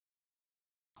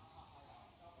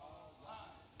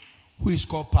Who is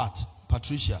called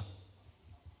Patricia?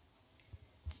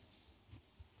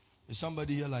 Is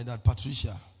somebody here like that?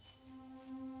 Patricia.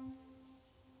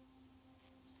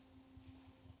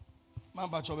 Man,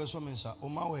 but you so many sir.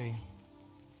 On my way.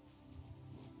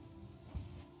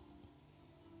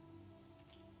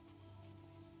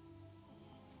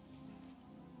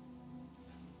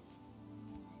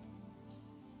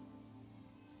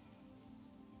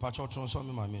 Pacho transform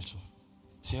me my mission.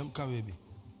 TM baby.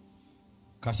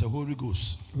 Cause the Holy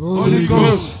Ghost. Holy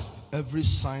Ghost. Every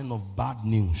sign of bad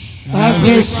news.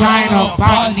 Every sign of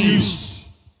bad news.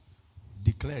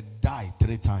 Declare die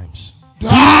 3 times.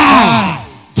 Die!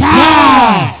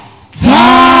 Die!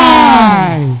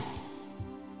 Die!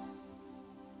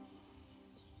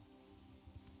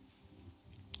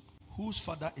 Whose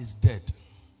father is dead?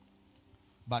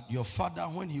 But your father,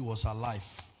 when he was alive,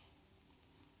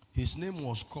 his name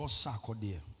was called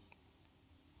Sarkodie.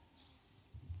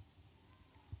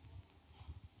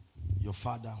 Your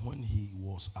father, when he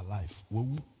was alive,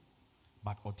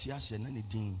 but Otias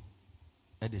Yenanidin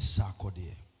at the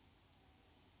Sarkodie.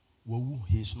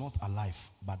 He is not alive,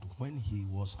 but when he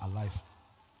was alive,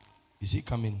 is he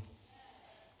coming?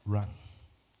 Run.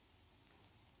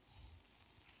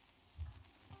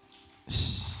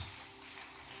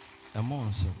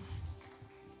 Among some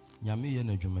Yami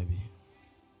and Jumabi.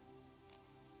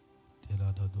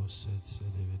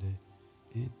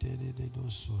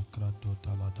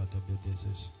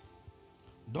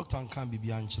 Doctor can't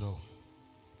be anchor.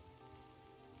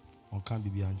 On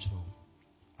can't be anchor.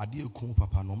 I did come,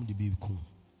 Papa, no, the baby come.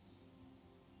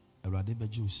 A radical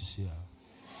juice here.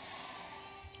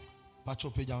 Pacho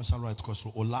page answer right because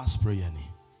or last prayer.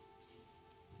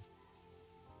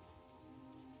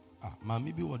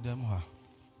 Mammy be what them ha.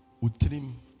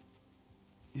 Utrim.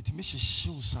 It makes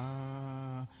shoes.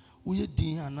 We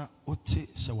Diana Ote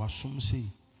Sawasum say.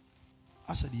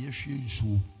 I said, yes, you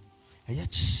so. And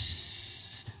yet,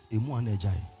 a more energy.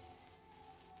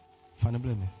 Funny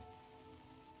blame.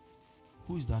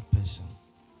 Who is that person?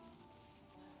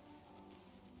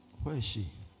 Where is she?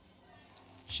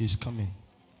 She's coming.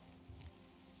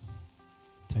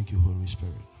 Thank you, Holy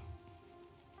Spirit.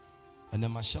 And then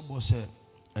my shabo said,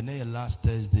 and then last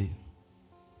Thursday,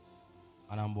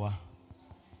 and I'm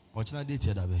watching a date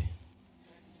that way.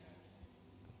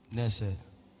 Nese,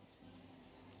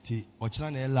 ti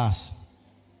watching a last.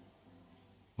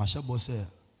 My shabo said,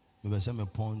 maybe say me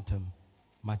point him,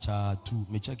 matcha 2,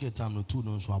 me check it time no 2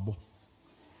 no swabo.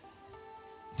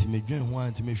 Ti me join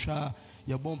one, ti me share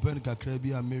your bomb pen kakra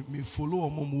bi me follow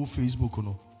on my Facebook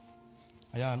no.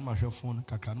 Aya na my phone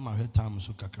kakra na my time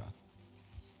so kakra.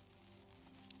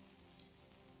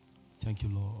 Thank you,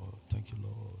 Lord. Thank you,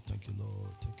 Lord. Thank you,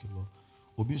 Lord. Thank you, Lord.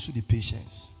 Obi so the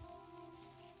patience.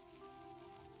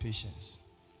 Patience.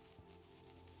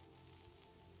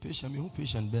 Patience. Me who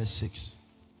patient bear 6.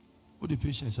 Who the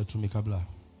patience are to make a blah.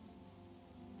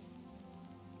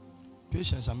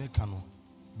 Patience are make no.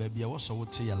 Baby, I was so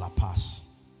would say La Paz.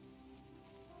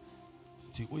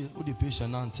 Who the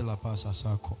patient now until La Paz as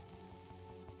I call.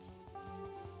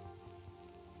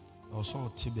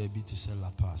 Also, T baby to say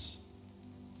La Paz.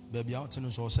 Baby, out in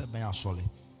the source by a solid.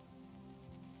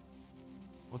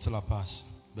 What's La Paz?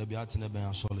 Baby, out in the by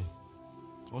a solid.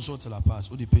 Also, to La Paz,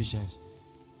 who the patience?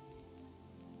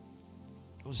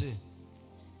 Who say?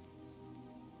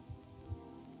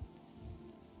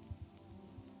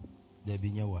 There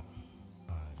be no.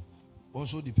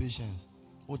 Also, the patience.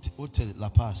 What tell La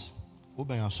Paz? Who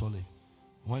by a solid?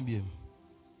 One be him.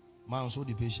 Man, also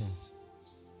the patience.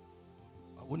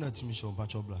 Who not me show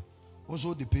Pachobla?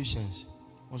 Also, the patience.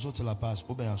 Also tell La Paz,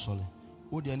 obey a solid.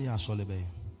 Who the any a solid bay?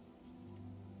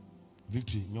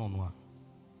 Victory, no one.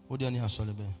 Who the any a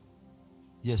solid bay?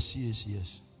 Yes, yes,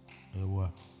 yes.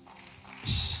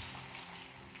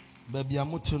 Baby,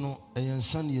 I'm not to know a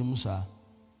son Musa.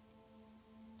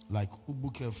 Like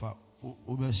Ubuke for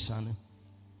Ube San.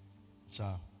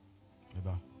 Sir,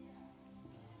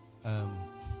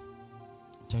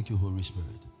 thank you, Holy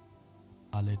Spirit.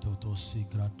 Aledoto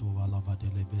sigrato alava de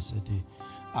lebesede.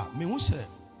 Me who say,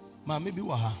 ma maybe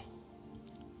waha.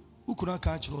 Who could not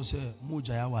catch us say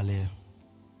Mujaya Wale?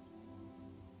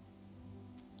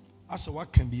 I said,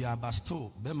 what can be a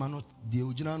basto? Bemano the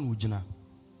original Ujina.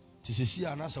 Tissy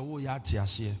and as a wo yati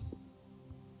asie.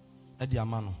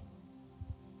 Ediamano.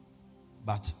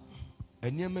 But a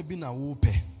near may be na whoop.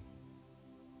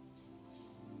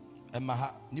 And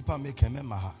maha nipa make a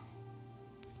memaha.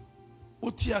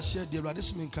 Utia said the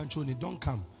radismin country don't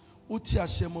come. Utia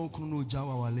semo kunu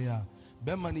jawa walea.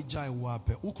 Bemani jai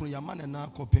wape. Ukunu yamane na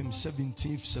kopem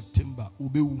 17th September.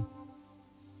 Ubeu.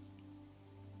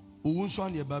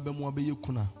 Uwunswan ye babe mwabe ye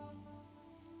kuna.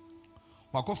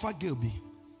 Wakofa girl bi.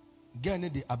 Girl ne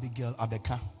de Abigail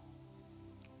Abeka.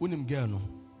 Unim girl no.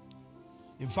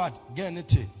 In fact, girl ne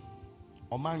te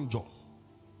Omanjo.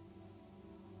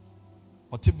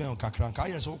 Otibe on kakran ka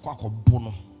yeso kwa kobo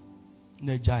no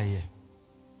na jaye.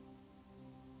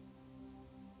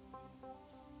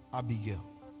 Abigail.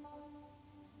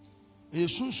 E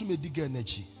sunsu me diga na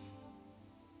chi.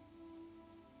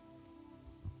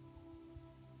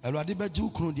 Elwade beji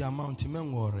ukunu di amount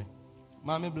men worry.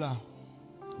 Mame bla.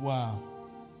 Wow.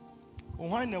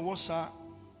 Why na wosa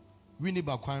wini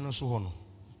ba kwan no so ho no.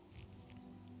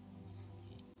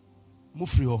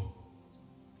 Mufri ho.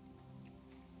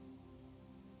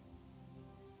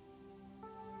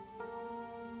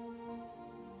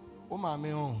 O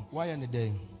mame ho, why na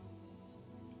dey?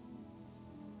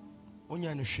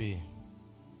 Onya no hwe.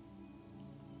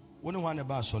 Woni hwa na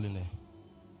ba sole ne.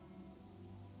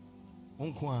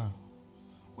 Onko a.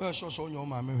 We so so onya o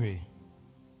mame hwe.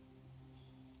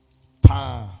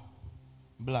 Pa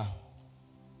bla.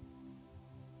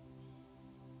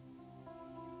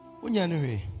 Onya no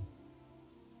hwe.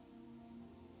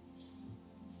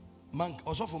 Man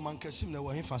also for man kesim na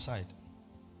wo hefa side.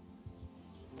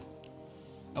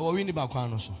 E wo wini ba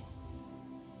kwan no so.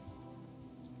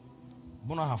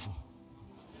 Bono hafo.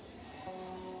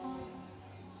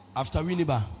 After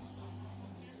Winiba,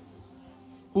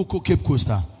 Uko Cape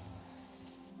Coaster.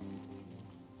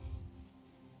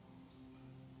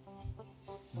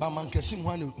 Ba man kesim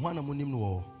wana munim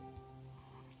no.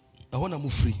 E hona mu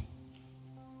free.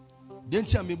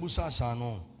 Denti amebusa asa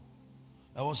no.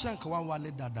 E wo senka wan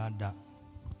wale dadada.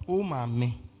 O ma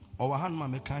me, o wa han ma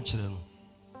me ka kire no.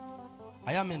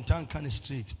 Aya mentan kan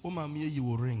straight. O ma me yi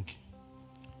wo ring.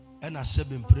 E na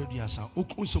sebe mpreduasa.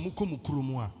 Ukunso mukomu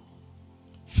kuromu a.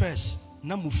 First,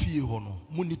 na mufie hono,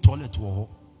 muni toilet wo.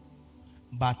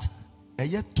 But a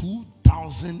year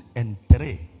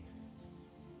 2003,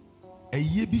 a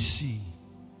year BC,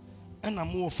 and a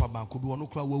more faba could be one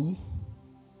okra wu.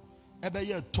 Ebe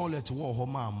ye toilet wo ho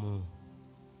ma mo.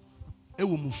 E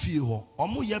wo mufie ho,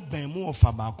 omo ye ben mo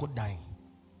faba ko dan.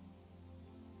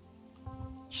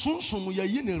 Sunsun ye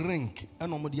yini ring,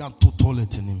 and omo di an to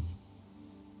toilet nim.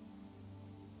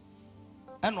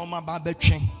 And oma ba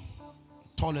betwen.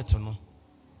 Toilet no.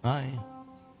 Aye.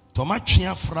 Toma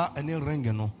twia fra ene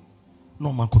ring no.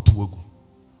 No makoto agu.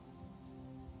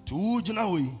 Tu jina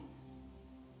hoyi.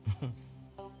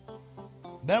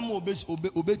 Bem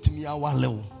obetimi awale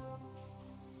wo.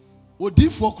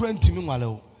 Odifo kra ntimi nwale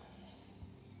wo.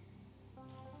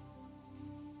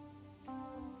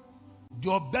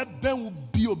 Your bebe will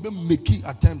be obe making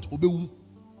attempt obe wu.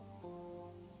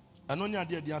 Eno nya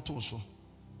de de ato so.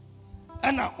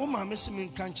 Ena o ma mesi min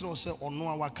kan kire o se ono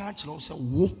a wa kan kire o se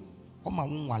wo o ma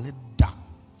won wale da.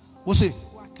 Wo se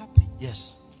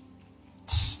yes.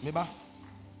 Me ba.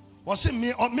 Wo se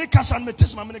me kasa me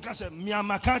tes ma me kasa me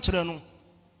ama kan kire no.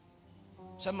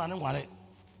 Se ma ne wale.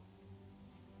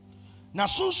 Na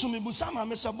sunsu mi bu sama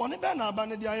me se bone be na ba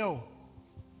ne dia yo.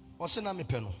 Wo se na me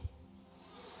pe no.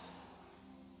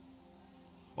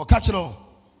 O ka kire o.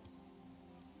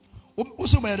 O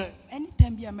se be de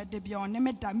anytime be me de bia on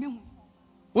me da me hu.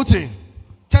 Ote,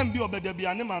 time bi obeda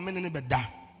bia ne maame ne beda.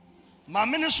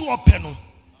 Maame ne so ope no.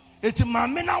 Eti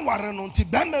maame na ware no nti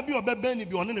bemba bi obeba ni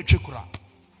bi one ne twekura.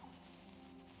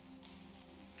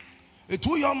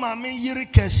 Etu yo maame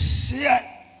yiri kese.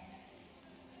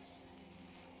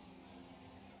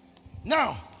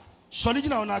 Now,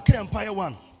 solidina na aka empire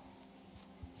 1.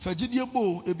 Fagidie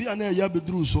bo ebi ana ya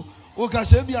beduru so. O ka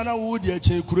se bia na wo di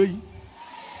ache kura yi.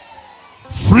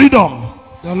 Freedom.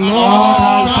 The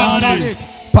Lord has done it.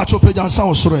 Pacho pejan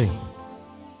sound sorry.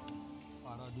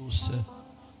 Paradose.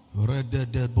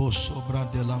 Rede de bo sobra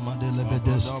de la madele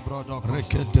bedes.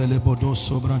 Rekete le bodo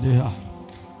sobra de ha.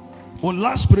 On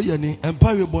last prayer ni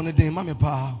empire born de mame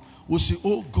pa. We say,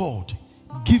 oh God,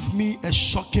 give me a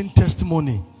shocking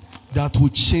testimony that will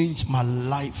change my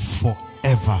life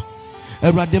forever.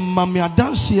 Everade mame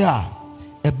adansia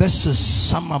ebese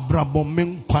sama brabo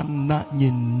menkwana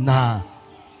nyina.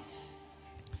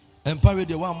 Empire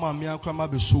de one man me akrama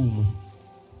be so mu.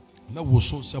 Na wo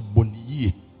so se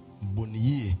boniye.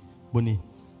 Boni.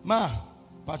 Ma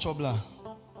pachobla.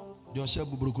 De o se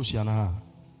buburuku sia na ha.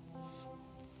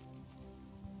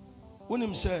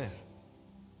 Wonim say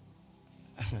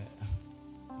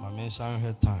my man sang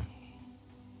her time.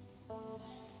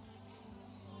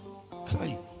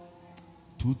 Kai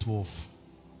 212.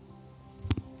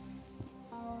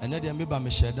 And then me ba me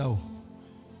sheda o.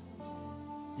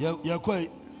 Ya kwai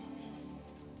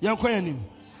Yankoyanim.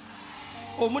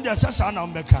 Oh, Mudia Sasana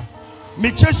Mbeka. Me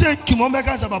chese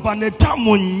Kimombeka Sabapa ne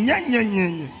tamu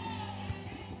nyenyenyenye.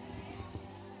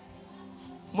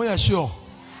 Moya sure.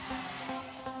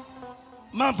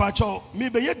 Man pacho, me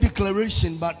be a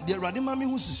declaration, but the radimami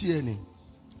who see any.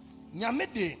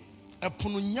 Nyamede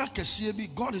epununya kesiye bi.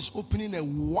 God is opening a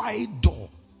wide door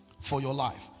for your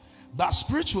life. But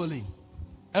spiritually,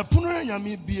 epununya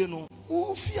nyami bi no.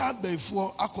 Ufi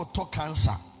abefo akoto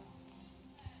cancer.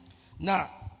 Na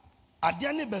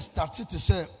adiane be started to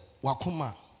say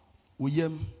wakuma,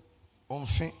 uyem,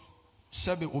 onfen,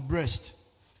 sebe o breast.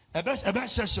 Ebe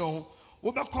session.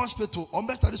 Obe hospital,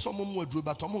 ombe study some more drew,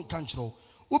 but omon cancer.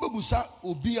 Obe busa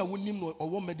obi a wonim no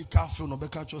or medical field no be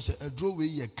cancer say a draw we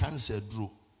ye cancer draw.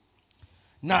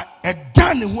 Na a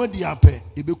dan ho di ape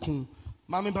ebekun.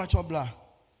 Mame ba chobla.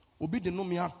 Obi de no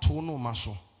me ato no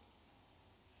maso.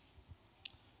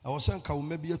 I was saying ka wo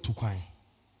maybe to kwan.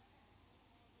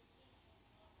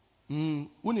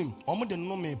 Unim omo de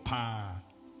no me pa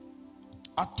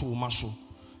ato maso.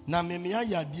 Na me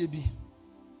aya de bi.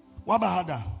 Waba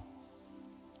hada.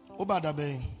 Obada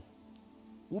be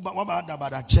wabada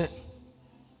bada che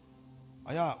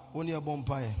aya oni e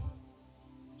bompae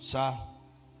sa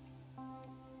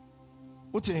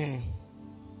uti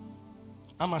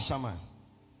ama sama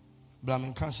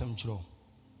blamin kansem chiro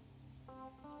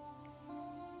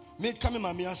me kame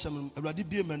mami asem awrade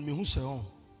bie man me hu se on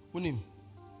unim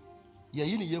ye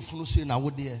yi ne yefunu se na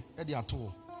wode e de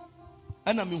ato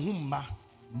ana me hu mma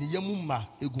ne yemu mma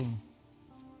egum.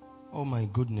 Oh my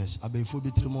goodness, I be for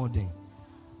bitri more than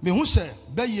me who say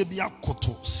be ye be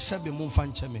akoto sebe mo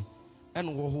fanche me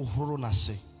en wo hohoro na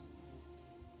se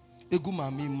eguma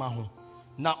mi ma ho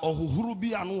na ohohoro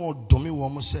bi anu odome wo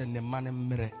mo se ne mane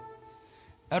mmere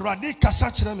erade kasa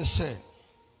kire me se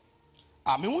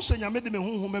a me who say nyame de me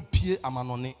honhom mapie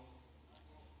amanone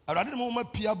erade me ho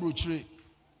mapie abrochire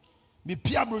me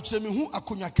pie abrochire me hu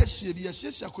akonya kese bi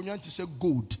yesese akonya nti se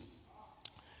gold.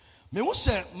 Me who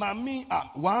say mami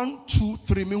 1 2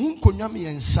 3 me hu konya me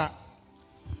ensa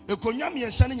e konya me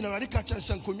ensa ni nyina wade ka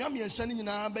kyense konya me ensa ni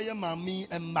nyina be ye mami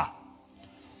emma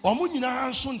omo nyina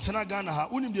anso ntena Ghana ha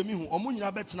unim de me hu omo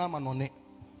nyina betena amanone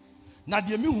na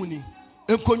de me hu ni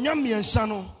e konya me ensa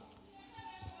no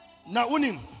na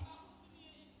unim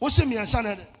wo se me ensa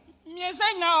na me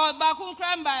ensa na ba kun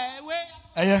kramba we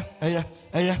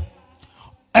eye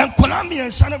enkola me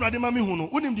ensa na wade ma me hu no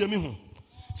unim de me hu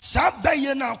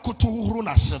sabaye na akoto huru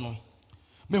na se no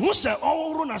me hu se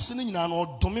ohuru na se nyina no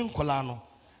odome nkola no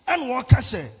en wo ka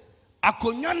se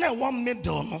akonya na wo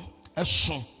middle no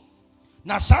eso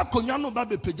na sa akonya no ba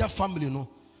bepeja family no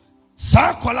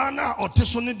sa kola na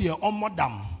oteso ne de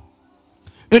omodam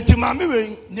enti mame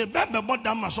we ne bebe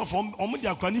bodam asofo omudi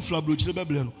akwa ni fla brochire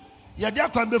bebele no ye de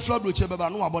akwa be fla brochire beba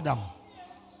no abodam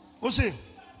o se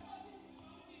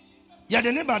ye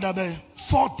de ne bada be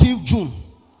 14th June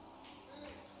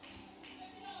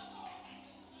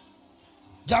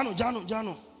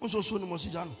Jano. Also so no mosi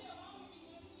Jano.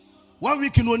 1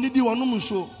 week no need you one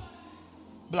so.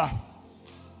 Blah.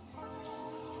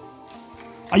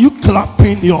 Are you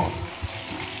clapping your?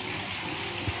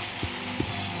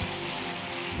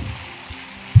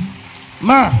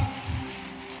 Ma.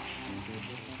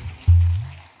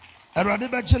 Erade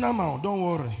be chena ma, don't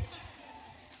worry.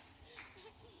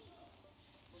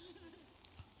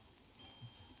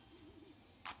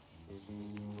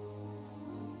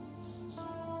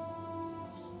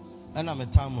 And I'm a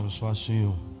time on so I see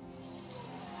you.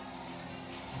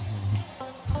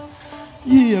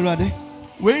 Yeah, ready?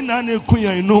 When I know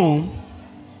Kuya, know.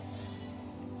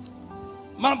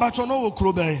 Man, but you know,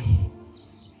 Krobe.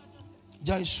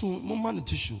 Jaisu, Mumman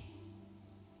tissue.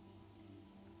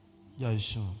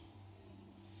 Jaisu.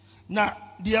 Now,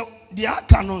 the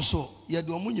canon so, you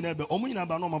do Omunina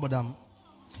Banoma, madam.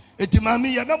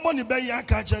 Etimami, you have money by your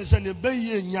catch and send a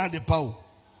bay in yard the pow.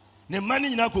 The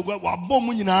money in Akuga were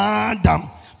bomb in Adam.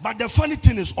 But the funny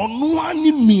thing is, on one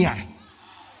in Mia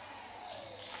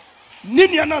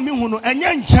Niniana Mihuno and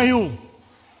Yan Chayo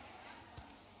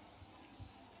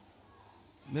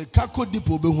Mekako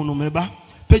Dipo Behuno Meba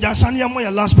Pejasania Moya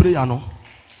last prayer. No,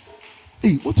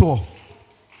 hey, what all?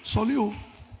 Solio,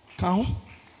 Count,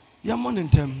 Yamon in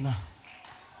Temna.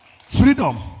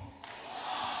 Freedom.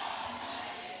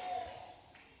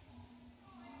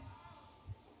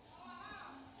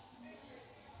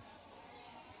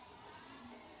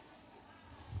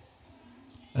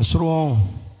 That's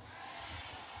wrong.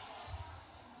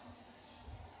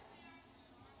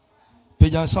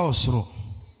 Pejasa osro.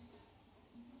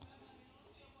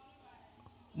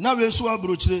 Na we so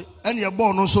abrochire ene ye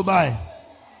born no so bai.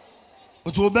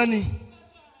 Oto obani.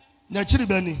 Na chiri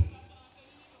bani.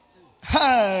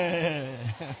 Hey.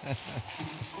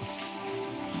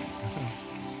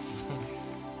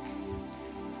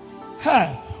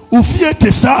 Ha, ufie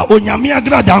tesa onyame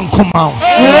agrada nkoma.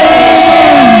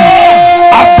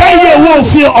 Abeye will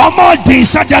feel Omodi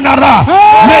Sajanara.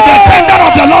 May the tender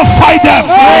of the Lord fight them.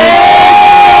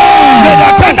 May the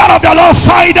tender of the Lord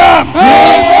fight them.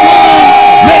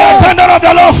 May the tender of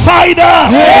the Lord fight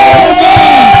them.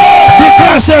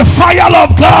 Because the fire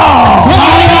of God.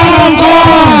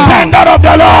 Tender of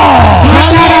the Lord.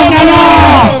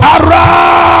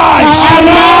 Arise.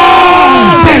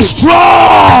 Destroy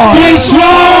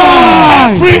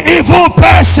every evil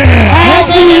person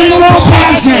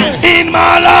in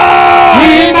my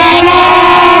life.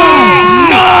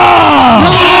 Now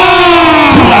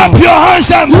clap your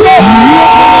hands and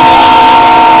pray.